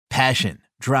Passion,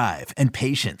 drive, and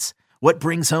patience. What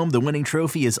brings home the winning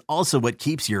trophy is also what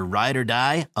keeps your ride or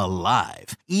die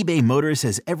alive. eBay Motors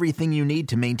has everything you need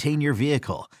to maintain your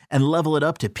vehicle and level it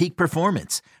up to peak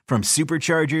performance, from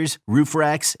superchargers, roof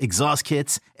racks, exhaust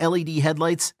kits, LED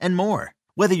headlights, and more.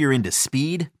 Whether you're into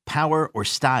speed, power, or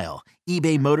style,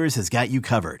 eBay Motors has got you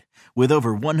covered. With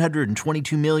over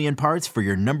 122 million parts for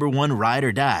your number one ride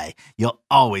or die, you'll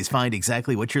always find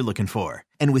exactly what you're looking for.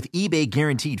 And with eBay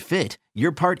Guaranteed Fit,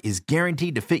 your part is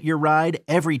guaranteed to fit your ride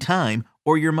every time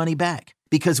or your money back.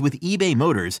 Because with eBay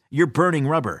Motors, you're burning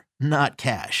rubber, not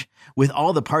cash. With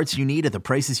all the parts you need at the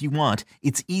prices you want,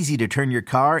 it's easy to turn your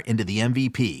car into the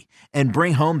MVP and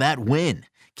bring home that win.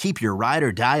 Keep your ride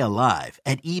or die alive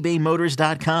at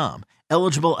ebaymotors.com.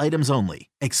 Eligible items only.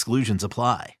 Exclusions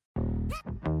apply.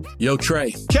 Yo,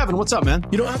 Trey. Kevin, what's up, man?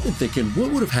 You know, I've been thinking,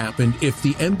 what would have happened if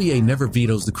the NBA never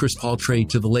vetoes the Chris Paul trade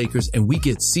to the Lakers and we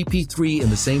get CP3 in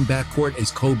the same backcourt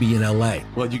as Kobe in LA?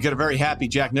 Well, you get a very happy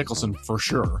Jack Nicholson for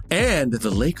sure. And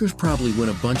the Lakers probably win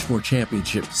a bunch more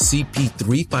championships.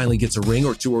 CP3 finally gets a ring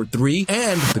or two or three,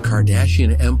 and the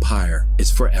Kardashian empire is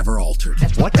forever altered.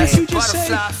 What did you just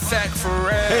say?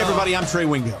 Hey, everybody, I'm Trey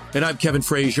Wingo. And I'm Kevin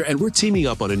Frazier, and we're teaming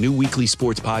up on a new weekly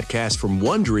sports podcast from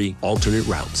Wondery, Alternate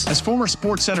Routes. As former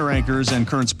Sports Center anchors and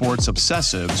current sports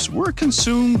obsessives, we're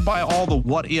consumed by all the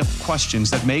what-if questions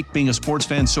that make being a sports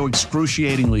fan so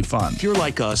excruciatingly fun. If you're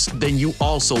like us, then you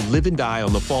also live and die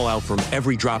on the fallout from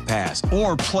every drop pass.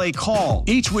 Or play call.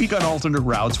 Each week on Alternate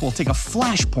Routes, we'll take a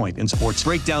flashpoint in sports,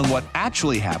 break down what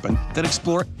actually happened, then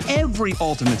explore every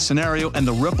alternate scenario and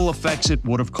the ripple effects it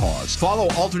would have caused. Follow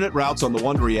Alternate Routes on the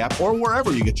Wondery app or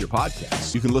wherever you get your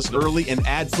podcasts. You can listen early and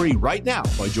ad-free right now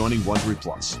by joining Wondery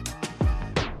Plus.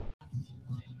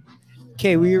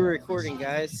 Okay, we were recording,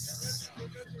 guys.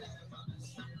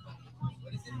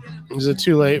 Is it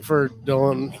too late for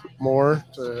Dylan Moore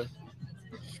to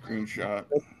Screenshot.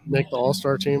 make the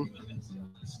All-Star team?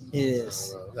 It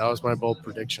is. That was my bold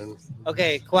prediction.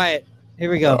 Okay, quiet.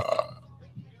 Here we go.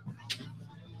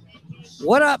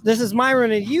 What up? This is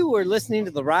Myron, and you are listening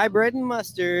to the Rye Bread and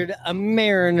Mustard, a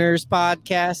Mariners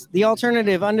podcast, the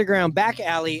alternative underground back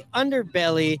alley,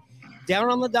 underbelly,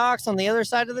 down on the docks on the other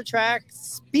side of the track,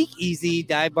 speakeasy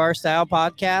dive bar style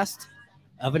podcast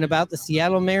of and about the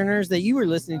Seattle Mariners that you were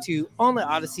listening to on the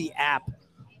Odyssey app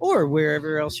or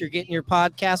wherever else you're getting your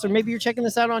podcast, or maybe you're checking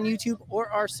this out on YouTube or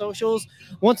our socials.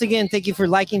 Once again, thank you for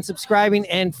liking, subscribing,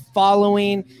 and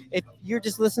following. If you're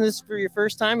just listening to this for your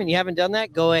first time and you haven't done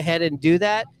that, go ahead and do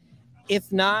that. If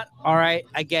not, all right,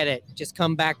 I get it. Just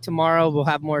come back tomorrow. We'll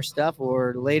have more stuff,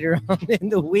 or later on in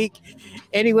the week.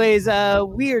 Anyways,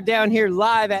 we are down here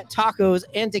live at Tacos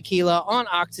and Tequila on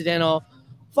Occidental,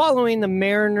 following the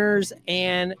Mariners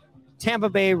and Tampa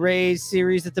Bay Rays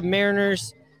series that the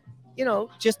Mariners,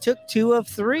 just took 2 of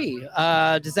 3.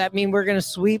 Does that mean we're going to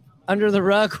sweep under the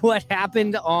rug what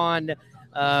happened on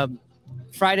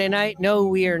Friday night? No,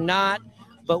 we are not,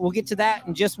 but we'll get to that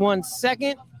in just 1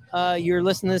 second. You're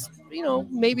listening to this,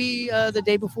 maybe the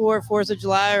day before 4th of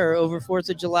July or over 4th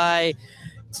of July.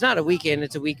 It's not a weekend,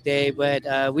 it's a weekday,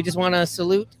 but we just want to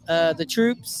salute the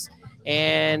troops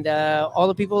and all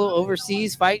the people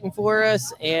overseas fighting for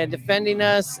us and defending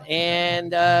us,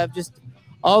 and just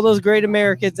all those great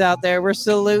Americans out there. We're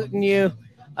saluting you.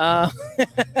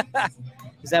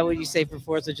 Is that what you say for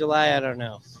 4th of July? I don't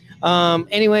know.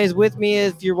 Anyways, with me,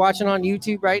 if you're watching on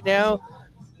YouTube right now,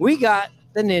 we got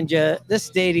the Ninja, the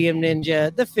Stadium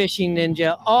Ninja, the Fishing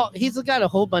Ninja. He's got a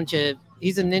whole bunch of,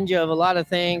 he's a ninja of a lot of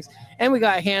things. And we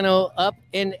got Hanno up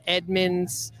in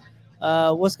Edmonds.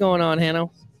 What's going on,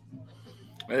 Hanno?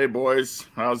 Hey boys,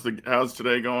 how's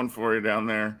today going for you down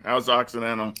there? How's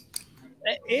Occidental?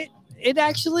 It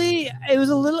actually, it was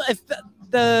a little,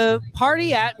 the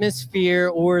party atmosphere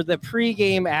or the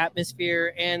pregame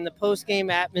atmosphere and the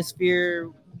postgame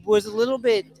atmosphere was a little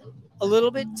bit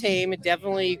tame. It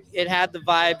had the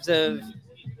vibes of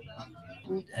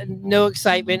no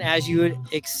excitement as you would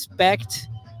expect.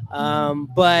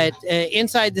 But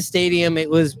inside the stadium,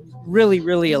 it was really,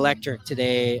 really electric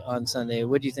today on Sunday.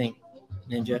 What do you think,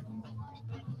 Ninja?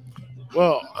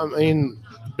 Well, I mean,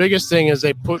 biggest thing is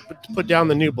they put down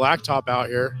the new blacktop out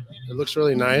here. It looks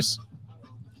really nice.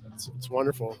 It's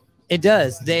wonderful. It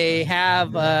does. They have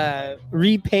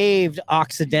repaved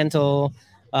Occidental.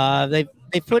 They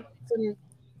put some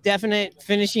definite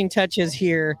finishing touches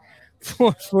here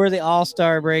for the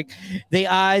All-Star break. The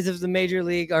eyes of the Major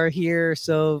League are here.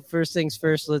 So first things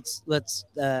first, let's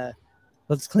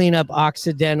clean up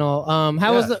Occidental.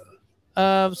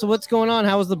 So what's going on?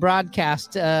 How was the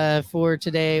broadcast for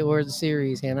today or the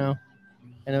series, Hanno?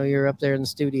 I know you're up there in the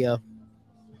studio.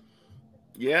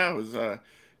 Yeah, it was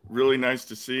really nice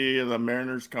to see the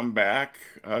Mariners come back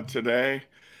today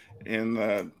in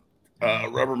the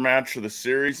rubber match of the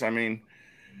series. I mean,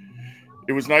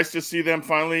 it was nice to see them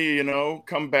finally,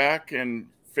 come back and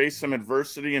face some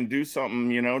adversity and do something,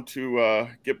 to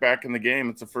get back in the game.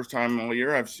 It's the first time all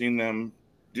year I've seen them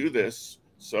do this.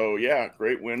 So, yeah,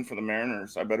 great win for the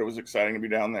Mariners. I bet it was exciting to be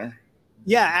down there.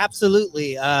 Yeah,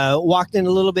 absolutely. Walked in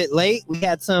a little bit late. We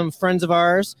had some friends of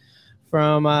ours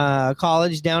from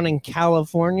college down in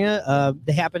California.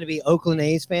 They happen to be Oakland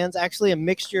A's fans, actually a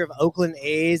mixture of Oakland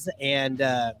A's and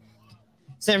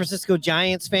San Francisco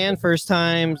Giants fan. First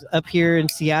time up here in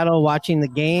Seattle watching the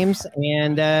games.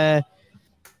 And,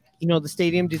 the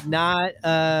stadium did not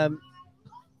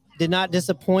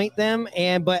disappoint them.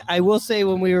 But I will say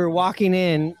when we were walking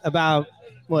in about,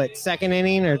 second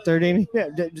inning or third inning,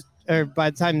 or by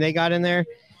the time they got in there,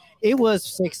 it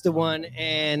was 6-1,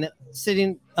 and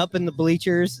sitting up in the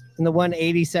bleachers in the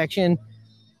 180 section,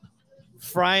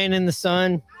 frying in the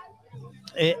sun.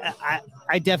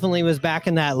 I definitely was back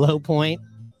in that low point.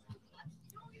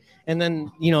 And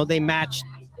then, they matched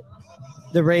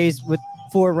the Rays with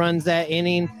 4 runs that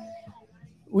inning.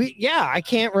 I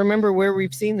can't remember where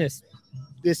we've seen this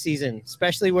season,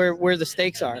 especially where the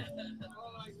stakes are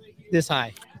this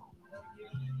high.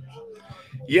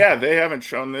 Yeah, they haven't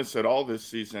shown this at all this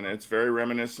season. It's very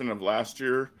reminiscent of last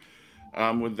year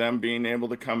with them being able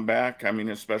to come back. I mean,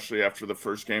 especially after the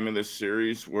first game of this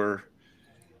series where,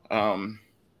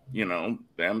 the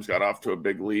M's got off to a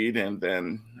big lead and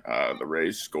then the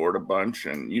Rays scored a bunch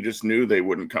and you just knew they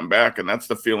wouldn't come back. And that's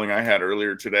the feeling I had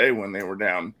earlier today when they were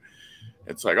down.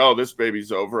 It's like, oh, this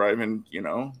baby's over. I even,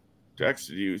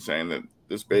 texted you saying that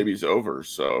this baby's over.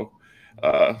 So,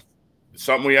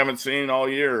 something we haven't seen all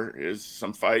year is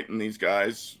some fight in these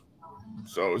guys.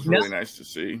 So it was really nice to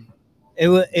see.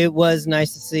 It was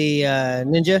nice to see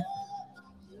Ninja.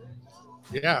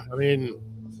 Yeah, I mean,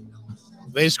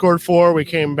 they scored 4. We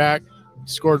came back,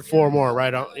 scored 4 more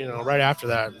right after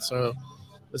that. So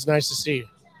it's nice to see.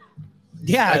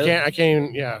 Yeah, I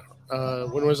can't. Yeah.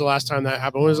 When was the last time that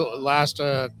happened? When was the last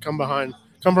come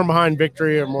from behind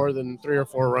victory or more than 3 or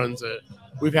 4 runs that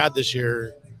we've had this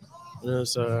year?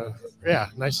 So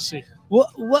nice to see.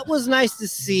 What was nice to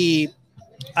see,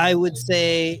 I would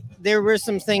say there were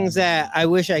some things that I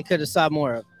wish I could have saw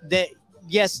more of. That,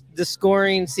 yes, the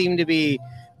scoring seemed to be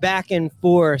back and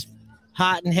forth,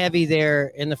 hot and heavy there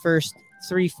in the first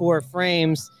 3-4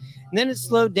 frames. And then it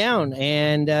slowed down,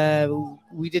 and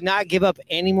we did not give up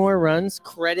any more runs.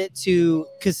 Credit to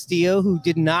Castillo, who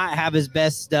did not have his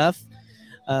best stuff.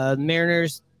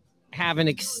 Mariners have an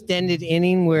extended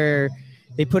inning where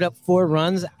they put up 4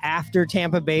 runs after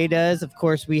Tampa Bay does. Of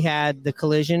course, we had the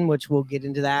collision, which we'll get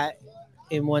into that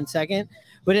in 1 second.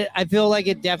 But I feel like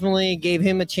it definitely gave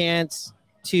him a chance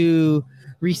to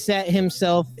reset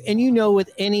himself. And with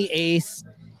any ace,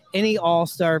 any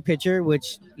all-star pitcher,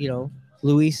 which,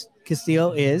 Luis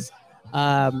Castillo is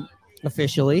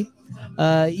officially,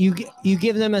 you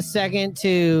give them a second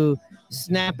to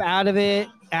snap out of it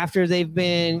after they've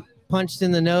been punched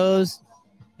in the nose.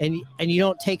 And you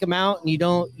don't take them out, and you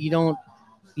don't,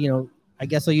 I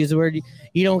guess I'll use the word,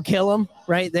 you don't kill them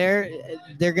right there.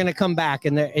 They're going to come back,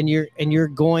 and you're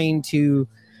going to,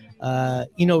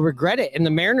 regret it. And the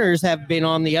Mariners have been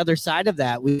on the other side of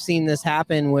that. We've seen this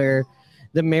happen where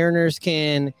the Mariners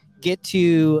can get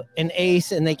to an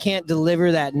ace and they can't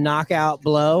deliver that knockout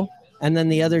blow, and then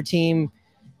the other team,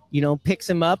 picks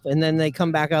him up, and then they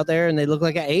come back out there and they look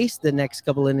like an ace the next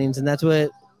couple innings, and that's what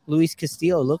Luis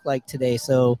Castillo looked like today.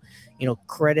 So,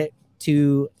 credit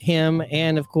to him,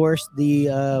 and of course the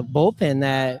bullpen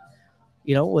that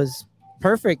was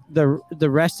perfect the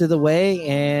rest of the way.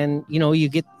 And you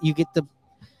get the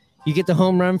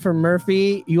home run from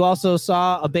Murphy. You also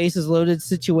saw a bases loaded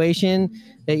situation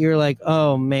that you're like,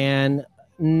 oh man,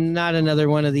 not another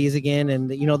one of these again. And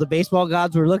the baseball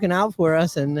gods were looking out for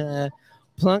us and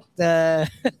plunked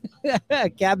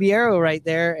Caballero right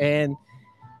there. And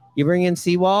you bring in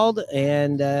Sewald,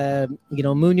 and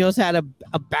Munoz had a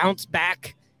bounce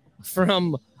back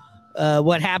from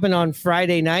what happened on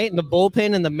Friday night, and the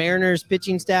bullpen and the Mariners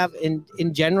pitching staff in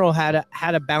general had a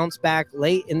bounce back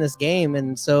late in this game.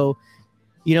 And so,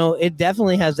 it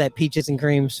definitely has that peaches and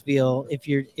creams feel if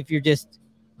you're just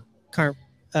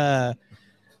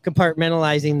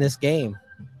compartmentalizing this game.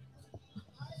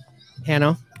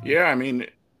 Hanno? Yeah, I mean,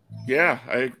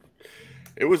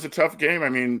 it was a tough game. I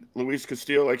mean, Luis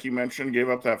Castillo, like you mentioned, gave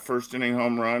up that first inning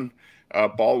home run,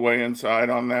 ball way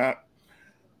inside on that.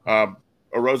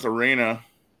 Arozarena,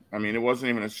 I mean, it wasn't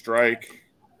even a strike.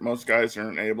 Most guys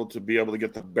aren't able to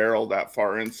get the barrel that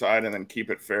far inside and then keep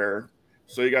it fair.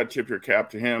 So you got to tip your cap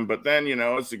to him. But then,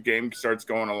 as the game starts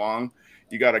going along,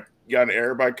 you got an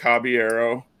error by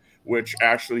Caballero, which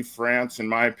actually France, in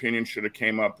my opinion, should have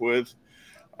came up with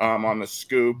on the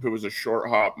scoop. It was a short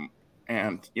hop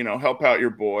and, help out your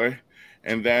boy.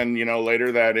 And then,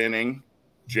 later that inning,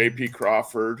 J.P.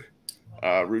 Crawford,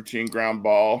 routine ground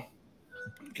ball,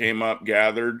 came up,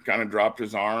 gathered, kind of dropped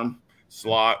his arm,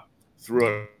 slot, threw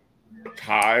a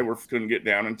tie where couldn't get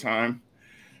down in time.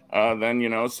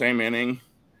 Then, same inning,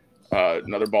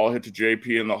 another ball hit to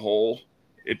JP in the hole.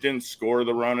 It didn't score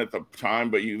the run at the time,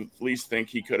 but you at least think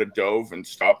he could have dove and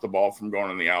stopped the ball from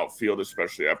going in the outfield,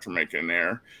 especially after making an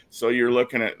error. So you're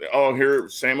looking at, here,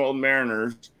 same old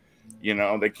Mariners,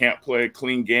 they can't play a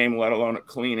clean game, let alone a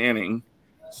clean inning.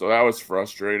 So that was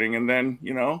frustrating. And then,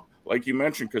 like you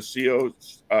mentioned, Castillo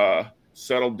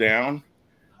settled down,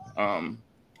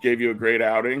 gave you a great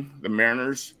outing. The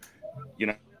Mariners,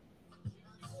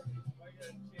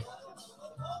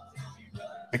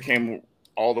 I came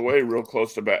all the way real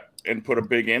close to bat and put a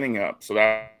big inning up. So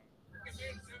that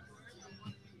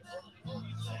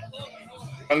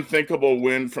unthinkable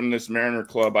win from this Mariner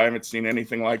club. I haven't seen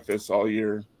anything like this all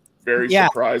year. Very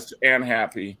surprised and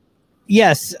happy.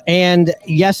 Yes, and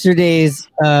yesterday's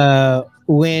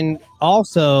win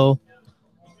also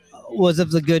was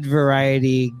of the good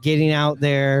variety, getting out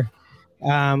there,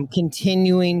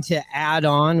 continuing to add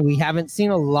on. We haven't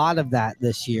seen a lot of that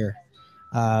this year.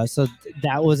 So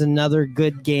that was another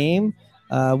good game.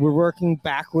 We're working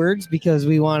backwards because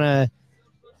we want to,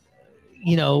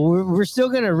 we're still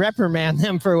going to reprimand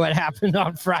them for what happened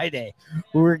on Friday.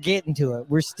 We're getting to it.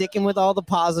 We're sticking with all the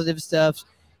positive stuff.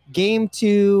 Game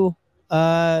 2,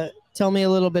 tell me a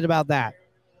little bit about that.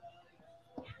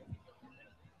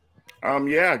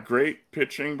 Great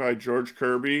pitching by George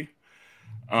Kirby.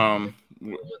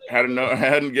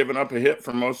 Hadn't given up a hit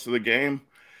for most of the game.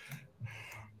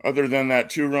 Other than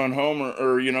that 2-run homer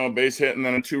or, base hit and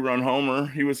then a 2-run homer,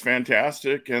 he was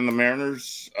fantastic. And the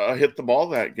Mariners hit the ball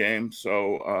that game.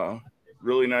 So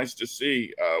really nice to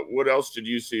see. What else did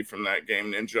you see from that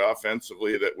game, Ninja,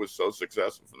 offensively that was so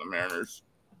successful for the Mariners?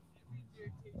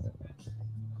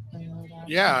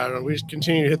 Yeah, we just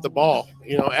continue to hit the ball,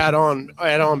 add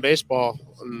on baseball.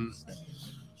 And,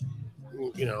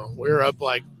 we were up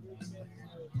like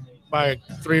by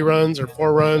 3 runs or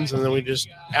 4 runs, and then we just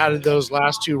added those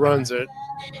last 2 runs that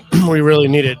we really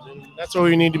needed. That's what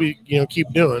we need to be, keep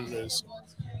doing is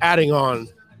adding on.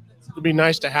 It'd be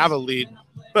nice to have a lead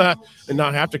and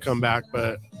not have to come back,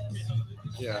 but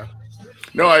yeah.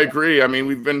 No, I agree. I mean,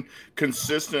 we've been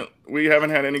consistent. We haven't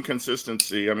had any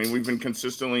consistency. I mean, we've been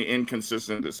consistently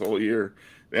inconsistent this whole year.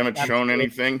 They haven't shown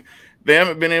anything. They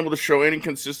haven't been able to show any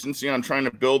consistency on trying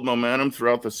to build momentum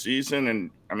throughout the season.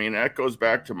 And, I mean, that goes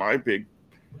back to my big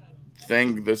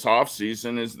thing this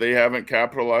offseason is they haven't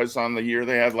capitalized on the year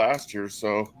they had last year.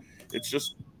 So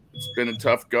it's been a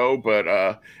tough go.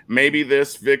 But maybe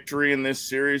this victory in this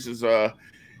series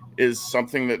is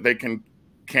something that they can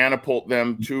catapult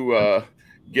them to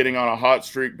getting on a hot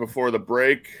streak before the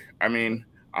break. I mean,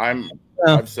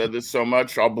 I've said this so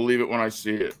much, I'll believe it when I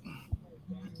see it.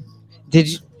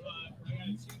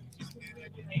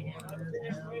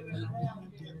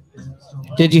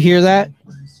 Did you hear that?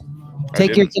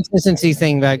 Take your consistency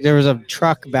thing back. There was a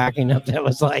truck backing up that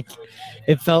was like,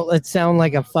 it sounded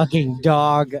like a fucking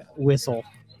dog whistle.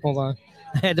 Hold on.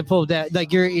 I had to pull that,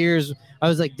 like your ears. I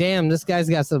was like, damn, this guy's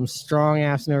got some strong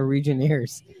ass Norwegian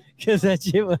ears because that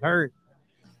shit would hurt.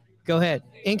 Go ahead.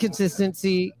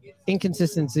 Inconsistency.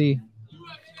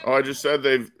 Oh, I just said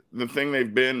the thing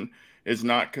they've been is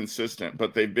not consistent,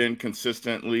 but they've been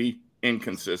consistently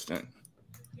inconsistent.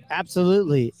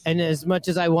 Absolutely. And as much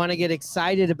as I want to get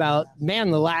excited about, the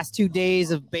last 2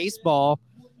 days of baseball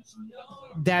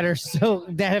that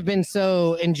have been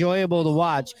so enjoyable to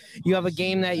watch. You have a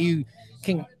game that you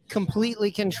can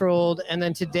completely controlled, and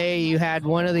then today you had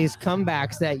one of these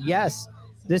comebacks that, yes,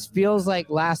 this feels like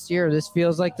last year. This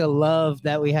feels like the love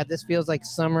that we had. This feels like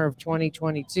summer of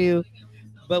 2022,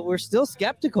 but we're still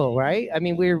skeptical, right? I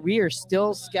mean, we are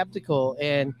still skeptical,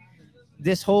 and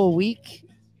this whole week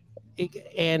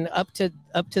and up to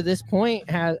this point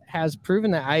has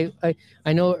proven that.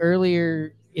 I know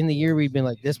earlier in the year we've been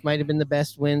like, this might have been the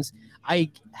best wins.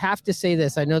 I have to say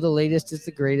this. I know the latest is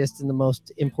the greatest and the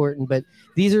most important, but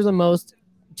these are the most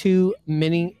 2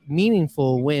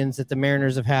 meaningful wins that the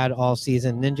Mariners have had all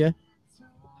season. Ninja?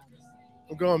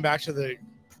 I'm going back to the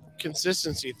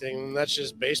consistency thing, and that's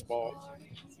just baseball.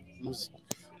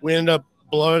 We ended up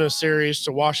blowing a series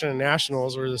to Washington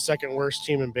Nationals. We're the second worst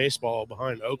team in baseball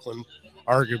behind Oakland,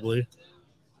 arguably.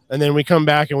 And then we come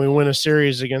back and we win a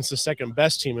series against the second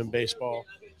best team in baseball,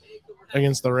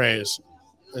 against the Rays.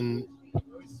 And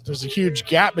there's a huge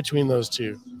gap between those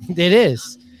two. It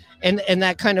is. And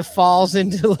that kind of falls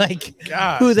into like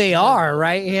who they are,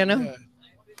 right, Hannah?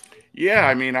 Yeah,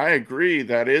 I mean, I agree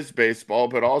that is baseball,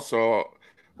 but also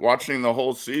watching the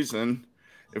whole season,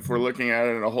 if we're looking at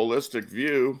it in a holistic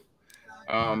view,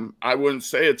 I wouldn't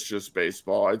say it's just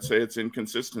baseball. I'd say it's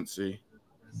inconsistency.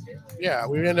 Yeah,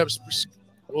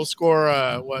 we'll score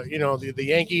the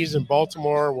Yankees and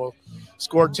Baltimore will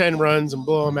score 10 runs and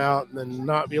blow them out, and then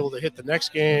not be able to hit the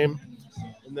next game,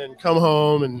 and then come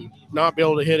home and not be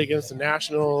able to hit against the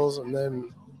Nationals, and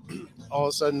then all of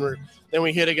a sudden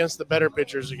we hit against the better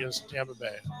pitchers against Tampa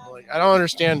Bay. Like, I don't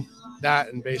understand that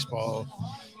in baseball.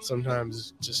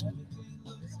 Sometimes it's just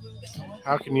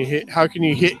how can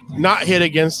you not hit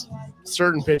against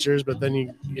certain pitchers, but then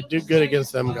you do good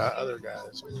against them other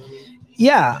guys.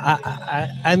 Yeah,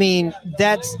 I mean,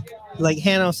 that's like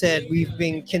Hannah said, we've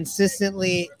been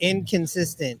consistently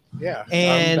inconsistent. Yeah,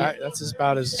 and that's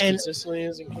about as consistently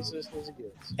as inconsistent as it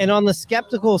gets. And on the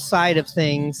skeptical side of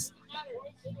things,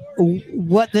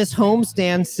 what this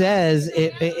homestand says,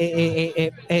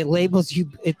 it labels you,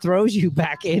 it throws you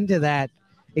back into that,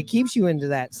 it keeps you into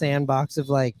that sandbox of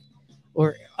like,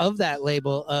 or of that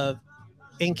label of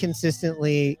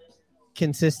inconsistently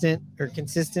consistent or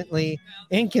consistently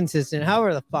inconsistent,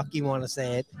 however the fuck you want to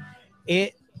say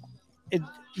it.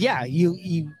 Yeah,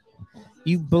 you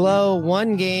blow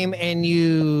one game and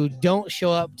you don't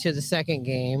show up to the second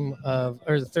game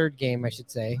or the third game, I should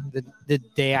say, the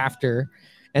day after,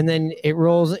 and then it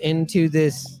rolls into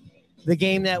the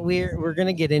game that we're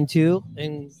gonna get into,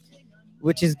 and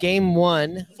which is game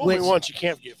one. Fool me once, you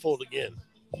can't get fooled again.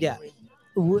 Yeah,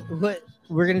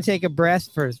 we're gonna take a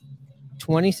breath for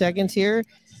 20 seconds here.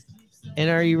 And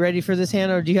are you ready for this,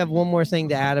 Hannah, or do you have one more thing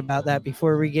to add about that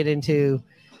before we get into?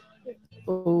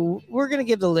 We're gonna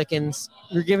give the lickings.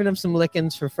 We're giving them some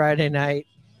lickings for Friday night.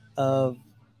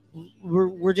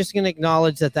 We're just gonna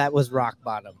acknowledge that was rock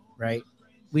bottom, right?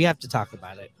 We have to talk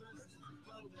about it.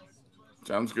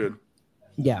 Sounds good.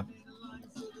 Yeah.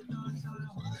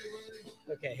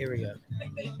 Okay, here we go.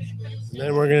 And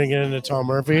then we're gonna get into Tom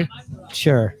Murphy.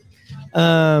 Sure.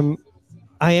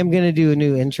 I am gonna do a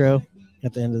new intro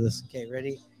at the end of this. Okay,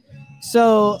 ready?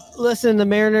 So listen, the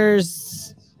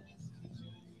Mariners,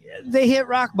 they hit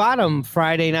rock bottom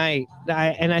Friday night.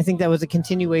 And I think that was a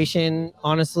continuation,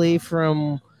 honestly,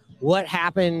 from what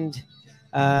happened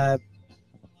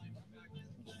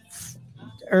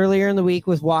earlier in the week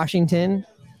with Washington.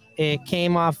 It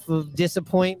came off of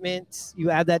disappointment. You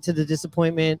add that to the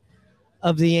disappointment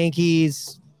of the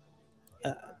Yankees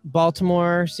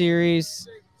Baltimore series.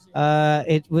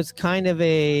 It was kind of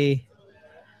a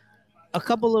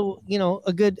couple of,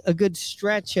 a good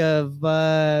stretch of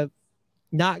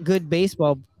not good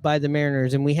baseball by the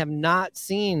Mariners, and we have not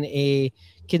seen a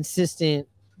consistent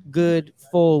good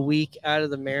full week out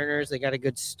of the Mariners. They got a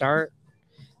good start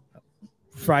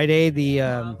Friday.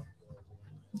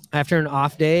 After an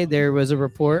off day, there was a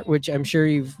report, which I'm sure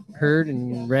you've heard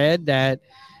and read, that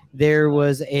there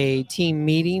was a team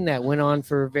meeting that went on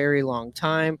for a very long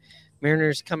time.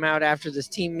 Mariners come out after this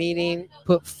team meeting,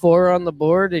 put 4 on the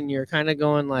board, and you're kind of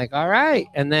going like, all right.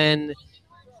 And then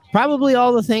probably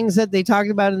all the things that they talked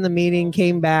about in the meeting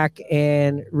came back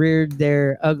and reared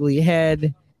their ugly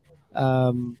head.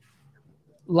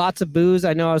 Lots of boos.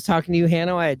 I know I was talking to you,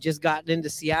 Hannah. I had just gotten into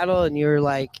Seattle, and you were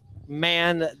like,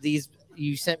 man,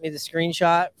 you sent me the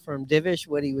screenshot from Divish,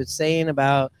 what he was saying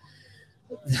about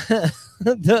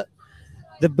the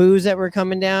boos that were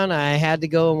coming down. I had to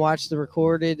go and watch the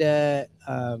recorded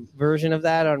version of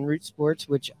that on Root Sports,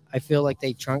 which I feel like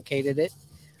they truncated it.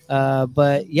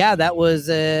 But yeah, that was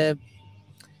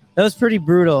pretty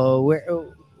brutal.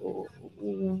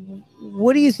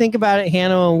 What do you think about it,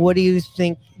 Hannah? And what do you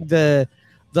think the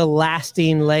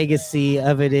lasting legacy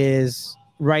of it is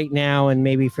right now, and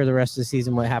maybe for the rest of the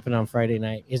season? What happened on Friday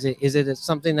night? Is it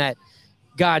something that,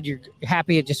 God, you're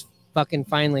happy it just fucking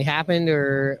finally happened,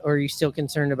 or are you still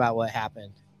concerned about what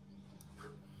happened?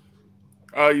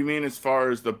 You mean as far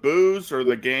as the boos or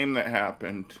the game that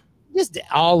happened? Just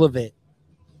all of it.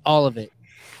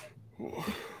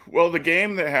 Well, the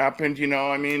game that happened,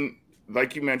 I mean,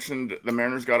 like you mentioned, the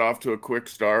Mariners got off to a quick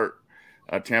start.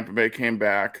 Tampa Bay came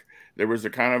back. There was a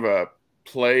kind of a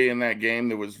play in that game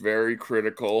that was very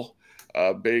critical.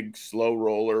 Big slow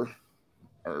roller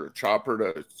or chopper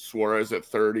to Suarez at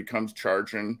third. He comes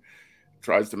charging,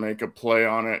 tries to make a play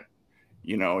on it.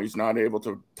 He's not able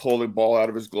to pull the ball out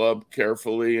of his glove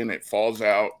carefully, and it falls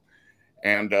out,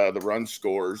 and the run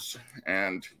scores.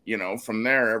 And, from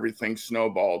there, everything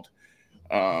snowballed.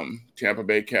 Tampa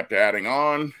Bay kept adding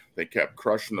on. They kept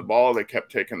crushing the ball. They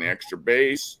kept taking the extra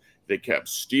base. They kept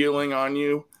stealing on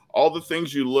you. all the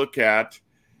things you look at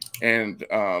and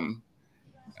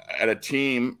at a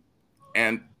team,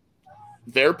 and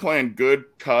they're playing good,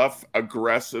 tough,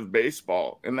 aggressive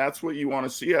baseball. And that's what you want to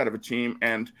see out of a team.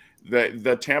 And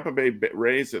the Tampa Bay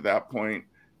Rays at that point,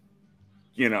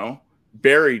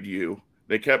 buried you.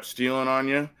 They kept stealing on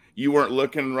you. You weren't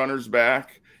looking runners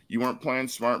back. You weren't playing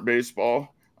smart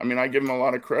baseball. I mean, I give them a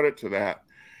lot of credit to that.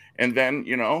 And then,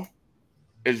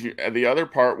 the other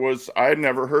part was I had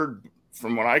never heard,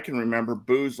 from what I can remember,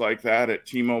 boos like that at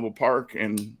T-Mobile Park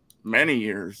in many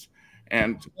years.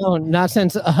 And no, not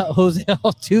since Jose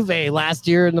Altuve last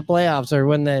year in the playoffs, or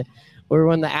when the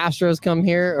Astros come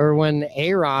here, or when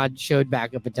A-Rod showed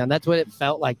back up in town. That's what it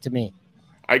felt like to me.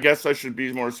 I guess I should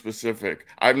be more specific.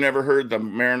 I've never heard the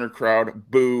Mariner crowd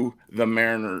boo the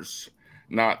Mariners,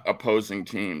 not opposing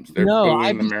teams. They're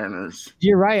booing the Mariners.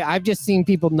 You're right. I've just seen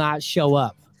people not show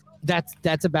up.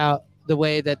 That's about the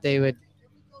way that they would.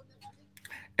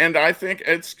 And I think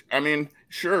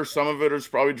sure, some of it is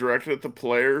probably directed at the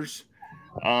players.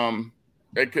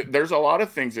 There's a lot of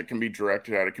things that can be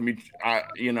directed at. It can be,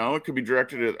 it could be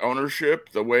directed at ownership,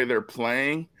 the way they're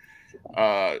playing.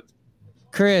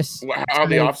 Chris, how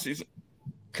the offseason.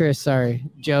 Chris, sorry,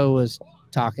 Joe was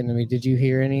talking to me. Did you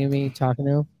hear any of me talking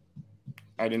to him?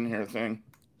 I didn't hear a thing.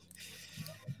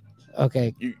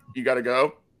 Okay. You got to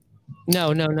go?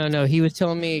 No. He was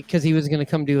telling me because he was going to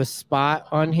come do a spot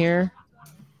on here.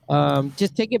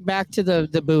 Just take it back to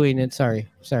the booing. And sorry.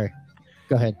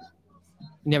 Go ahead.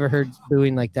 Never heard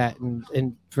booing like that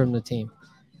from the team.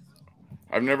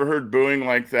 I've never heard booing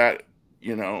like that,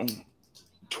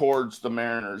 towards the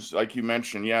Mariners. Like you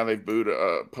mentioned, yeah, they booed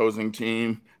a opposing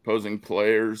team, opposing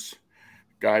players,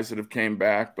 guys that have came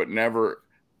back, but never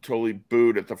totally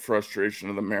booed at the frustration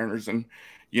of the Mariners. And,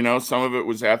 some of it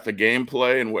was at the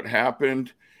gameplay and what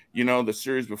happened. The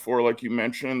series before, like you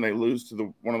mentioned, they lose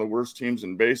to one of the worst teams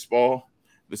in baseball.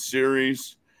 The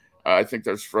series, I think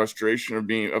there's frustration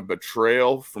of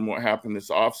betrayal from what happened this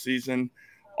offseason.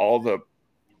 All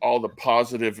the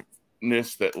positiveness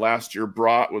that last year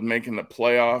brought with making the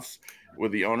playoffs,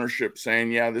 with the ownership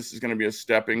saying, yeah, this is going to be a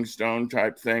stepping stone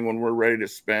type thing. When we're ready to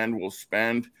spend, we'll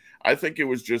spend. I think it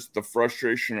was just the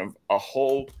frustration of a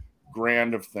whole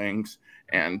grand of things,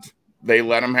 and they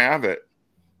let them have it.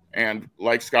 And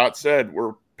like Scott said,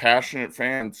 we're passionate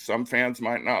fans. Some fans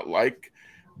might not like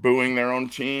booing their own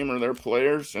team or their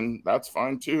players, and that's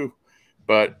fine too.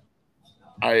 But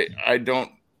I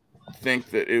don't think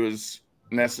that it was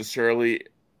necessarily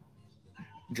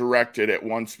directed at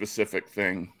one specific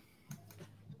thing.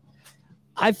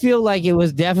 I feel like it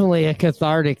was definitely a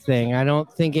cathartic thing. I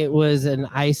don't think it was an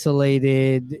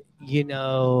isolated,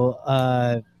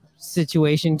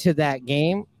 situation to that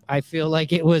game. I feel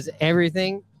like it was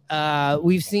everything.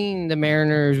 We've seen the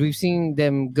Mariners, we've seen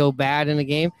them go bad in a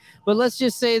game, but let's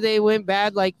just say they went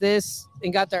bad like this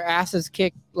and got their asses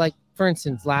kicked. Like, for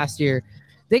instance, last year,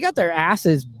 they got their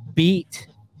asses beat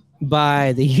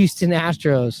by the Houston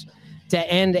Astros to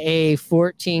end a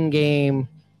 14-game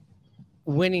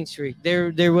winning streak.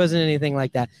 There wasn't anything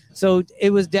like that. So it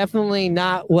was definitely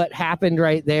not what happened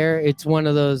right there. It's one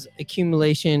of those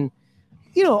accumulation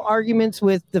arguments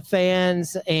with the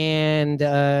fans and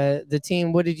the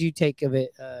team. What did you take of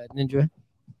it, Ninja?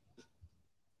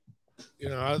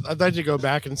 I'd like to go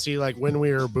back and see like when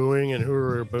we were booing and who we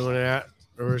were booing at.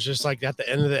 Or it was just like at the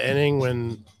end of the inning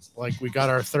when like we got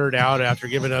our third out after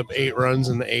giving up 8 runs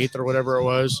in the 8th or whatever it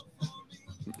was.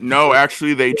 No,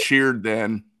 actually they cheered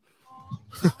then.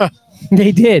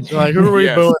 They did. Like, who were we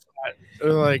booing at?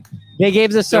 Like, they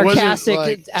gave the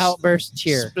sarcastic outburst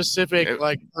cheer. Specific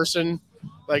person.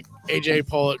 Like AJ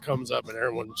Pollock comes up and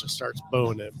everyone just starts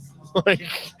booing him, like,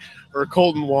 or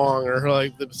Colton Wong, or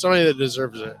like somebody that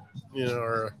deserves it,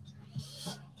 or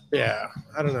yeah,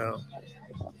 I don't know.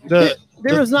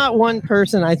 There was not one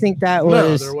person. I think that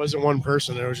was. No, there wasn't one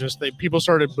person. It was just people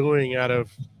started booing out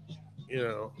of,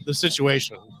 the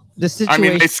situation. I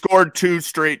mean, they scored 2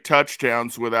 straight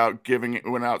touchdowns without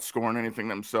scoring anything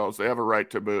themselves. They have a right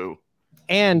to boo.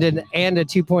 And a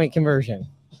 2-point conversion.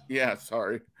 Yeah,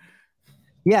 sorry.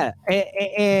 Yeah,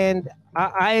 and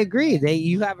I agree that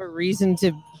you have a reason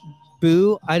to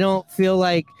boo. I don't feel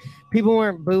like people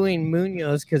weren't booing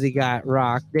Munoz because he got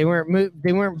rocked. They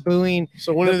weren't booing.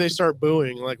 So when did they start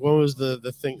booing? Like, what was the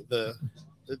thing the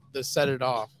set it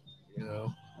off?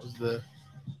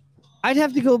 I'd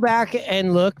have to go back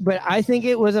and look, but I think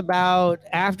it was about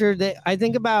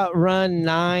about run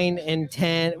 9 and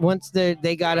 10. Once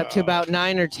they got up to about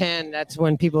 9 or 10, that's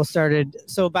when people started.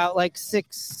 So about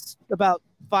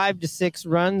 5 to 6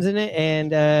 runs in it.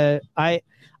 And I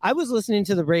was listening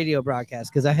to the radio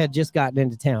broadcast because I had just gotten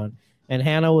into town, and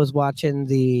Hannah was watching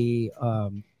the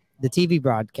the TV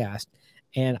broadcast.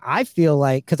 And I feel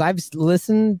like, because I've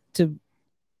listened to,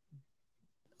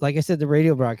 like I said, the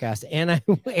radio broadcast, and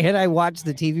I watched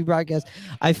the TV broadcast,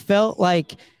 I felt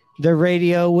like the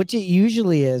radio, which it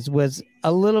usually is, was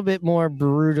a little bit more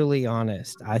brutally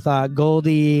honest. I thought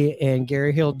Goldie and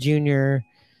Gary Hill Jr.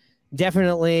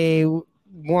 definitely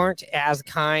weren't as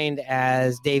kind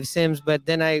as Dave Sims, but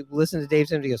then I listened to Dave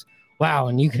Sims, he goes, wow,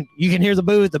 and you can hear the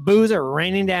boos. The boos are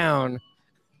raining down.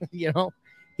 You know,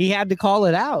 he had to call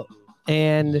it out.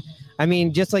 And I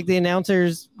mean, just like the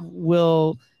announcers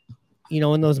will, you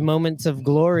know, in those moments of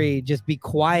glory, just be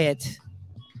quiet.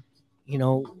 You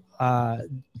know,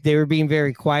 they were being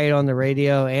very quiet on the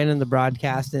radio and in the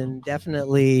broadcast, and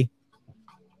definitely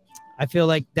I feel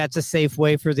like that's a safe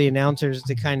way for the announcers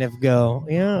to kind of go,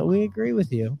 yeah, we agree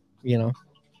with you. You know,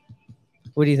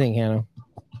 what do you think, Hannah?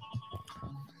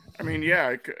 I mean,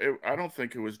 yeah, I don't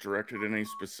think it was directed at any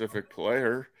specific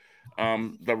player.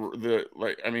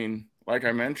 Like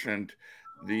I mentioned,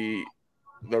 the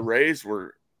Rays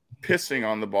were pissing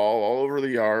on the ball all over the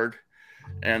yard,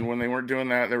 and when they weren't doing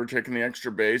that, they were taking the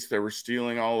extra base. They were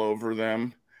stealing all over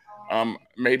them.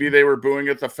 Maybe they were booing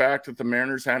at the fact that the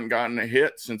Mariners hadn't gotten a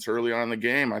hit since early on in the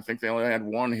game. I think they only had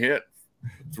one hit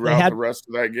throughout the rest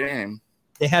of that game.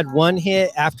 They had one hit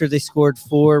after they scored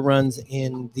 4 runs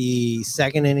in the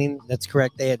second inning. That's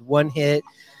correct. They had one hit.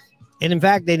 And in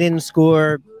fact, they didn't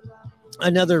score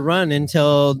another run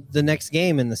until the next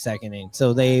game in the second inning.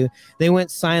 So they went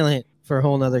silent for a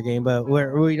whole nother game, but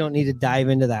we don't need to dive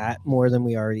into that more than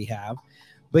we already have.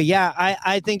 But yeah,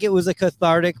 I think it was a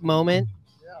cathartic moment.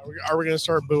 Yeah, are we going to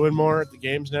start booing more at the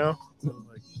games now?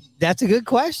 That's a good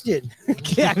question.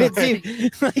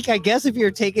 I guess if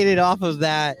you're taking it off of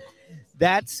that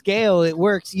scale, it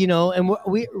works, you know. And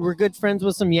we're good friends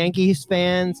with some Yankees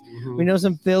fans. Mm-hmm. We know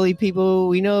some Philly people.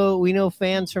 We know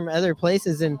fans from other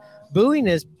places, and booing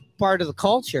is part of the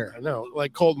culture. I know,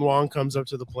 like Colton Wong comes up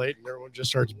to the plate and everyone just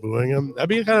starts booing him. That'd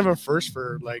be kind of a first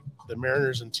for like the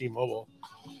Mariners and T-Mobile.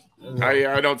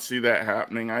 I don't see that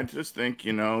happening. I just think,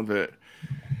 you know, that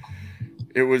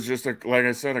it was just like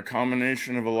I said, a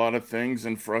combination of a lot of things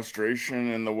and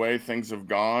frustration and the way things have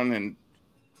gone. And,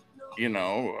 you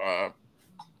know,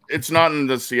 it's not in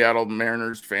the Seattle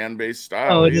Mariners fan base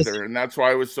style either. And that's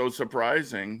why it was so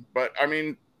surprising. But I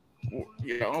mean,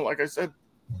 you know, like I said,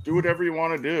 do whatever you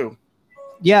want to do.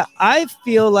 Yeah, I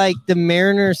feel like the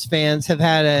Mariners fans have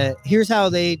had here's how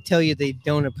they tell you they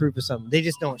don't approve of something. They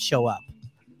just don't show up.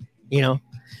 You know,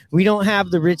 we don't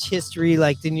have the rich history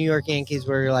like the New York Yankees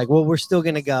where you're like, well, we're still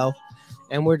going to go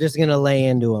and we're just going to lay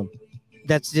into them.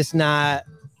 That's just not,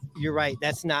 you're right.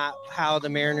 That's not how the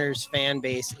Mariners fan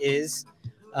base is.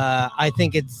 I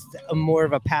think it's more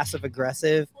of a passive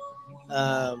aggressive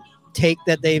take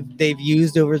that they've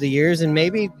used over the years. And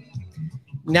maybe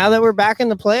now that we're back in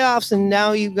the playoffs and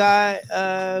now you got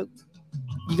a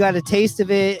taste of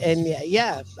it, and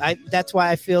that's why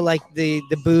I feel like the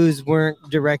boos weren't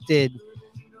directed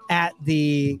at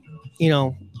the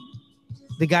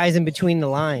guys in between the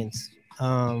lines.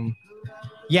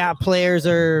 Players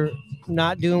are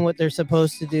not doing what they're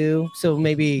supposed to do, so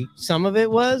maybe some of it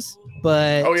was,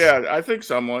 but I think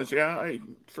some was,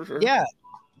 for sure. Yeah,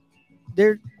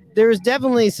 there was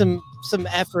definitely some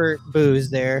effort boos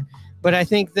there, but I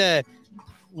think that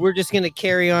we're just going to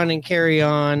carry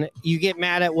on. You get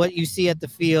mad at what you see at the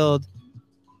field.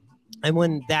 And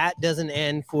when that doesn't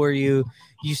end for you,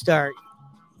 you start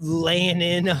laying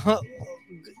in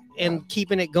and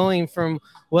keeping it going from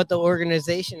what the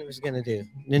organization was going to do.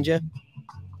 Ninja?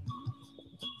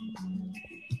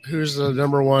 Who's the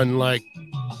number one, like,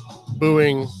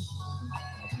 booing,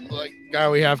 like, guy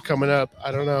we have coming up?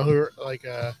 I don't know who, like,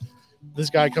 this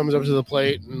guy comes up to the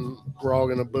plate and we're all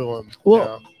going to boo him.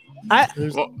 Well,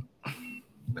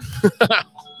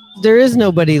 there is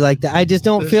nobody like that. I just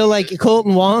don't feel like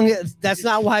Colton Wong. That's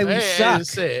not why we suck.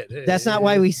 That's not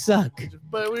why we suck.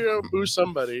 But we don't boo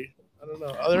somebody. I don't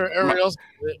know. Everyone else,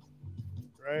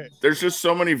 right? There's just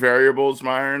so many variables,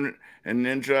 Myron and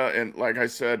Ninja, and like I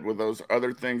said, with those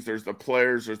other things, there's the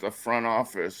players, there's the front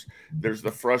office, there's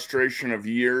the frustration of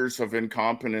years of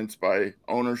incompetence by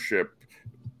ownership.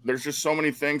 There's just so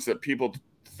many things that people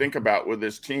think about with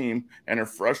this team and are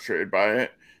frustrated by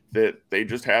it, that they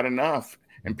just had enough.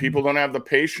 And people don't have the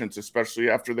patience, especially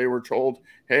after they were told,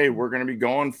 hey, we're going to be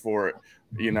going for it.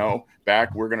 You know,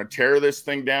 we're going to tear this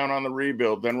thing down on the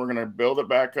rebuild. Then we're going to build it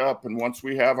back up. And once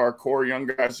we have our core young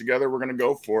guys together, we're going to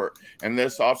go for it. And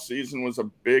this offseason was a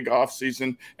big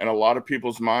offseason in a lot of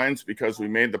people's minds because we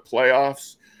made the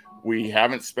playoffs. We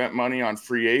haven't spent money on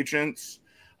free agents.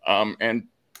 And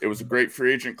it was a great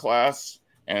free agent class.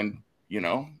 And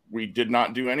we did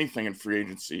not do anything in free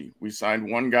agency. We signed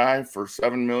one guy for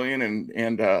 $7 million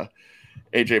and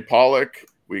AJ Pollock.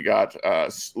 We got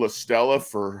La Stella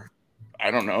for,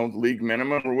 I don't know, league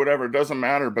minimum or whatever. It doesn't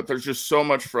matter, but there's just so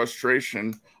much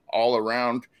frustration all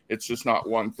around. It's just not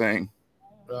one thing.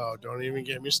 Oh, don't even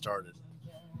get me started.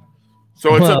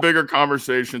 So it's a bigger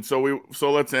conversation. So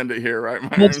let's end it here, right?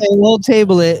 We'll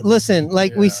table it. Listen,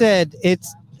 like we said,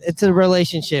 it's a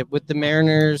relationship with the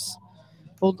Mariners.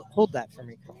 Hold that for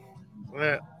me.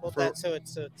 Yeah. Hold that so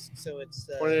it's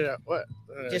point it out. What?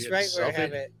 Just right where I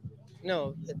have it.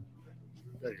 No.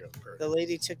 There you go. Perfect. The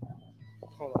lady took.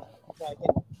 Hold on.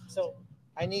 So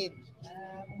I need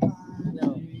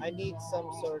some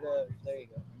sort of. There you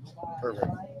go.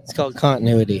 Perfect. It's called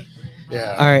continuity.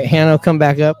 Yeah. All right, Hannah, come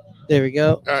back up. There we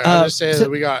go. All right, I'll just say that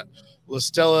we got La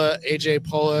Stella, AJ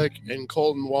Pollock, and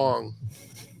Colton Wong.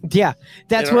 Yeah,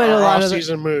 that's what a lot of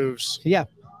season moves. Yeah.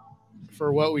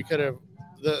 For what we could have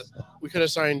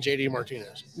signed JD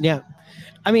Martinez. Yeah,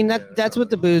 I mean that's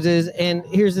what the booze is. And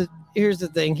here's the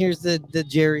thing. Here's the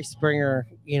Jerry Springer,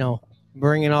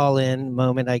 bring it all in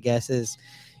moment. I guess is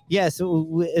yes,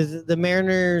 is the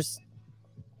Mariners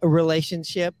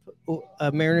relationship,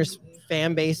 Mariners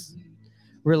fan base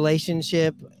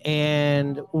relationship,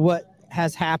 and what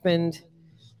has happened,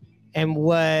 and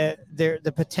what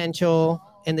the potential.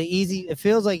 And it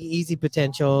feels like easy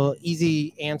potential,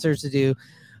 easy answers to do.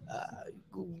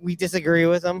 We disagree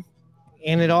with them.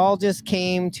 And it all just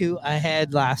came to a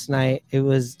head last night.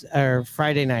 Or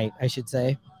Friday night, I should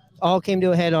say. All came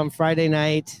to a head on Friday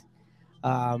night,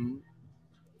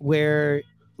 where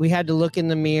we had to look in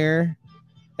the mirror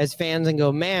as fans and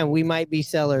go, man, we might be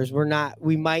sellers.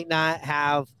 We might not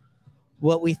have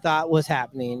what we thought was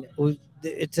happening.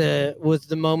 It was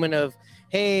the moment of,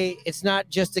 hey, it's not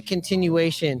just a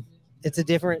continuation. It's a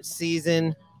different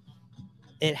season.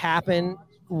 It happened.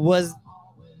 Was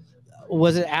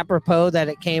it apropos that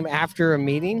it came after a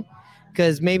meeting?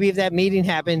 Because maybe if that meeting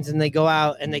happens and they go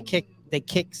out and they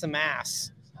kick some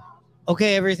ass,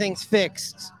 okay, everything's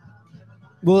fixed.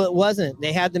 Well, it wasn't.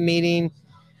 They had the meeting.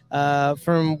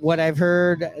 From what I've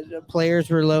heard, players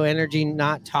were low energy,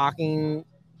 not talking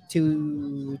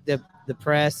to the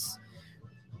press.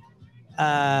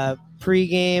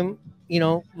 Pre-game,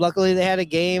 luckily they had a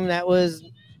game that was,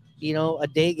 a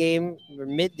day game or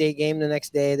midday game the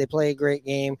next day. They play a great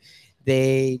game.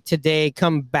 They today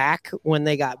come back when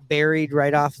they got buried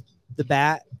right off the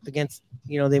bat against,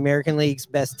 the American League's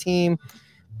best team.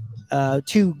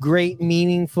 2 great,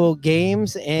 meaningful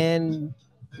games. And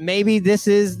maybe this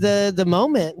is the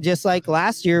moment, just like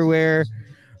last year where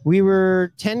we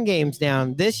were 10 games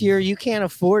down. This year, you can't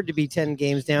afford to be 10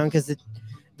 games down because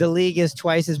the league is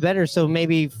twice as better. So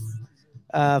maybe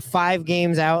 5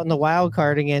 games out in the wild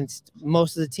card against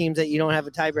most of the teams that you don't have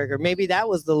a tiebreaker. Maybe that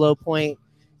was the low point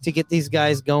to get these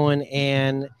guys going.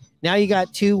 And now you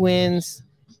got 2 wins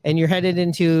and you're headed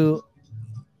into,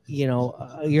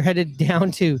 you're headed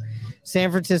down to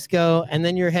San Francisco, and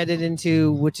then you're headed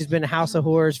into, which has been a house of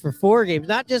horrors for 4 games,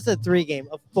 not just a 3-game,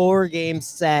 a 4-game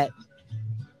set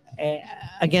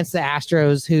against the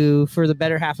Astros, who for the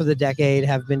better half of the decade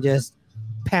have been just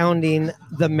pounding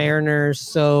the Mariners.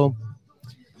 So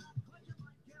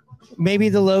maybe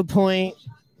the low point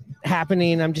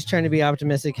happening, I'm just trying to be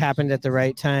optimistic, happened at the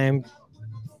right time.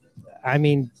 I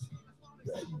mean,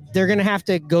 they're going to have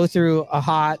to go through a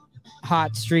hot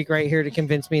streak right here to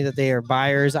convince me that they are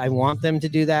buyers. I want them to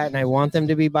do that, and I want them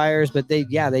to be buyers, but they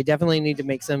definitely need to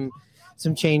make some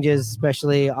changes,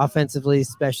 especially offensively,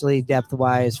 especially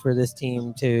depth-wise, for this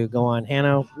team to go on.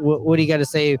 Hannah, what do you got to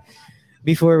say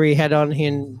before we head on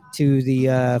into the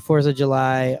 4th of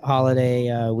July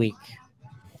holiday week?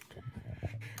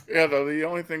 Yeah, though, the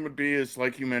only thing would be is,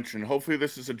 like you mentioned, hopefully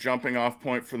this is a jumping off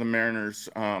point for the Mariners.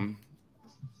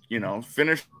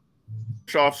 Finish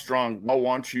off strong. I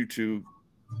want you to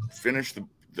finish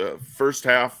the first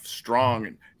half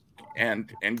strong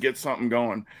and get something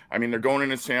going. I mean, they're going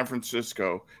into San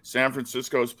Francisco. San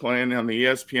Francisco is playing on the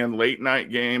ESPN late night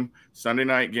game, Sunday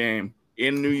night game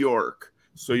in New York.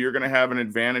 So you're going to have an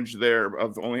advantage there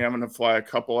of only having to fly a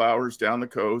couple hours down the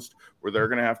coast, where they're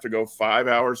going to have to go 5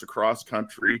 hours across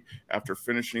country after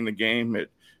finishing the game at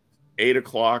 8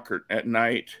 o'clock or at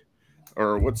night.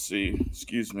 Or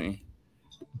excuse me.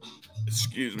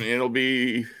 It'll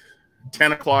be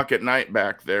 10 o'clock at night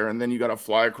back there. And then you got to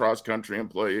fly across country and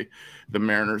play the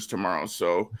Mariners tomorrow.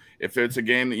 So if it's a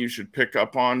game that you should pick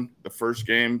up on, the first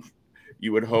game,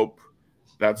 you would hope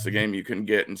that's the game you can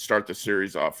get and start the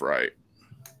series off right.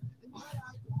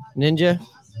 Ninja?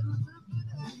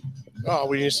 Oh,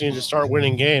 we just need to start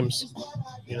winning games.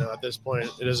 At this point,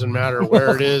 it doesn't matter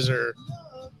where it is or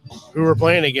who we're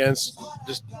playing against,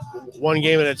 just one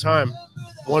game at a time,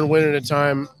 one win at a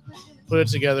time, put it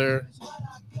together.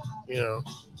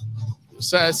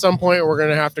 So at some point we're going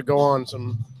to have to go on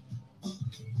some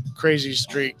crazy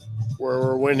streak where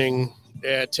we're winning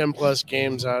 10 plus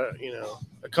games out,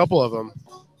 a couple of them,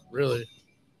 really.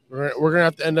 We're going to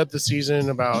have to end up the season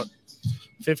about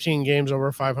 15 games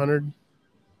over 500.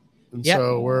 And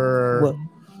so we're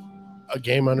a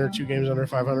game under, 2 games under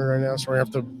 500 right now. So we're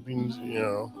going to have to be,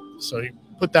 so you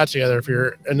put that together if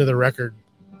you're into the record.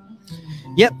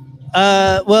 Yep.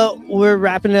 Well, we're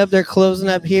wrapping it up. They're closing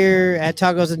up here at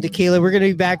Tacos and Tequila. We're going to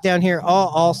be back down here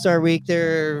all-Star week.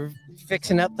 They're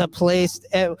fixing up the place.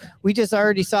 We just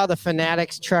already saw the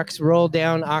Fanatics trucks roll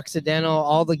down Occidental.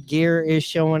 All the gear is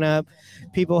showing up.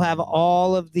 People have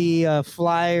all of the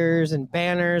flyers and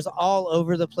banners all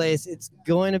over the place. It's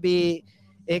going to be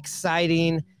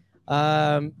exciting.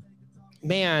 Yeah,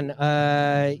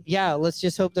 let's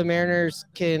just hope the Mariners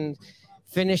can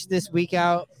finish this week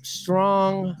out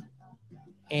strong.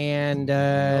 And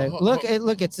look,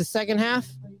 it's the second half.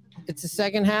 It's the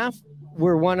second half.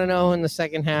 We're 1-0 in the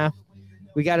second half.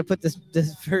 We got to put this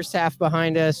first half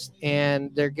behind us,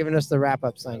 and they're giving us the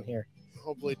wrap-up sign here.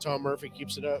 Hopefully Tom Murphy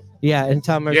keeps it up. Yeah, and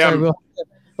Tom Murphy. Yeah. We'll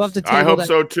have to I hope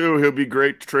so, too. He'll be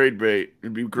great trade bait.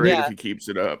 It'd be great if he keeps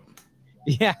it up.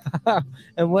 Yeah.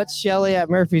 And what's Shelly at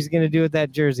Murphy's going to do with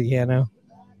that jersey, Hanno?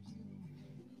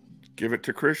 Give it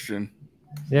to Christian.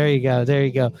 There you go.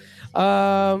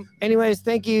 Anyways,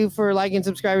 thank you for liking,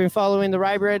 subscribing, following the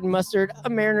Rye Bread and Mustard, a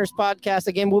Mariners podcast.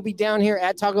 Again, we'll be down here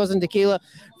at Tacos and Tequila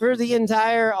for the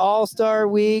entire All-Star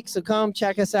week. So come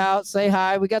check us out. Say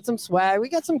hi. We got some swag. We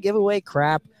got some giveaway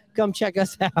crap. Come check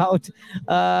us out.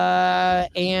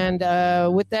 And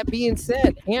with that being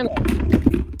said, Hannah.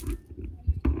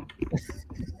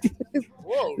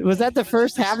 Whoa. Was that the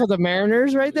first half of the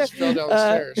Mariners right there? Just fell down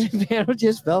the stairs. Hannah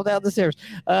just fell down the stairs.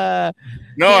 No,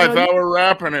 Hannah, I thought we were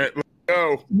wrapping it. Let's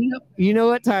go. You know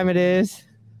what time it is?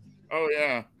 Oh,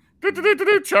 yeah.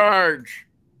 Charge.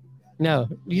 No,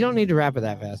 you don't need to wrap it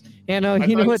that fast. Hannah,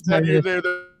 you know what time it is?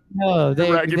 No,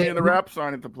 give me the wrap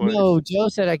sign at the place. No, Joe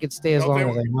said I could stay as long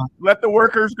as I want. Let the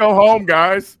workers go home,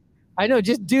 guys. I know,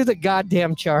 just do the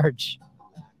goddamn charge.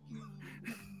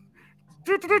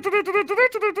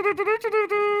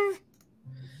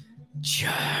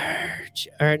 Charge.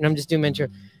 All right, and I'm just doing my intro.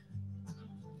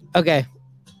 Okay,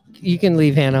 you can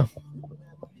leave, Hannah.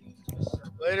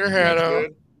 Later, Hannah.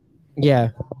 Yeah.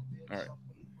 All right.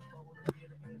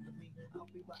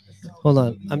 Hold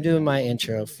on, I'm doing my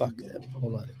intro. Fuck that.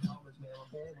 Hold on.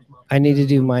 I need to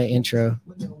do my intro.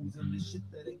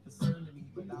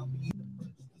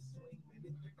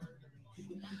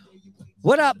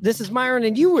 What up? This is Myron,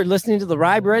 and you were listening to the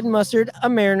Rye Bread and Mustard, a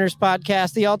Mariners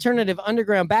podcast, the alternative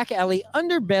underground back alley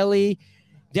underbelly,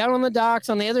 down on the docks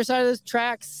on the other side of the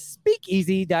tracks,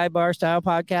 speakeasy dive bar style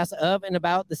podcast of and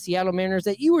about the Seattle Mariners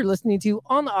that you were listening to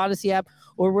on the Odyssey app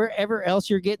or wherever else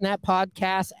you're getting that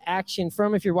podcast action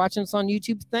from. If you're watching us on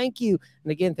YouTube, thank you.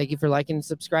 And again, thank you for liking and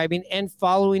subscribing and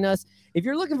following us. If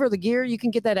you're looking for the gear, you can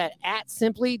get that at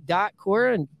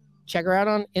simply.cora and check her out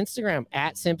on Instagram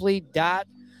at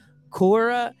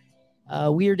simply.cora.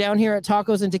 We are down here at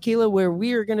Tacos and Tequila where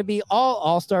we are going to be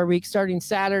all-Star week starting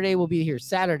Saturday. We'll be here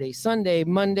Saturday, Sunday,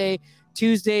 Monday,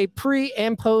 Tuesday, pre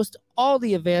and post all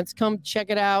the events. Come check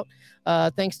it out.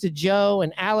 Thanks to Joe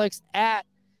and Alex at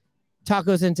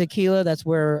Tacos and Tequila. That's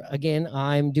where, again,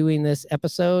 I'm doing this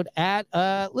episode at.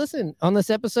 Listen, on this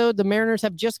episode, the Mariners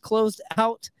have just closed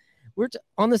out.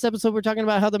 On this episode, we're talking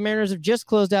about how the Mariners have just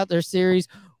closed out their series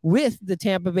with the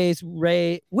Tampa Bay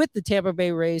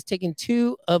Rays taking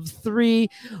 2 of 3.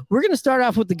 We're going to start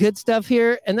off with the good stuff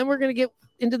here, and then we're going to get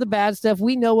into the bad stuff.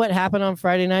 We know what happened on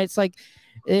Friday night. It's like,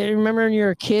 remember when you're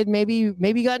a kid, maybe you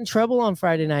got in trouble on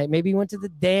Friday night. Maybe you went to the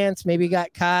dance, maybe you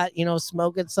got caught,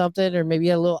 smoking something, or maybe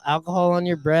you had a little alcohol on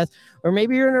your breath, or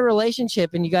maybe you're in a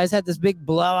relationship and you guys had this big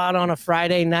blowout on a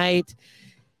Friday night.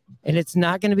 And it's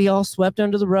not going to be all swept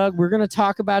under the rug. We're going to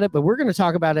talk about it, but we're going to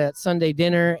talk about it at Sunday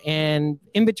dinner. And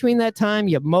in between that time,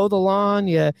 you mow the lawn,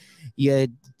 you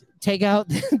take out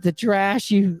the trash,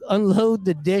 you unload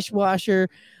the dishwasher.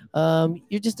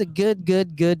 You're just a good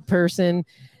person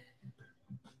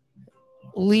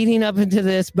leading up into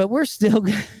this, but we're still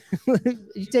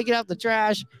you take it out the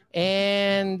trash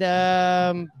and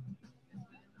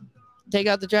take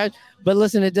out the trash. But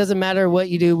listen, it doesn't matter what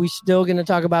you do. We're still going to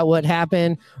talk about what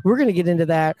happened. We're going to get into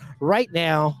that right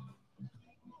now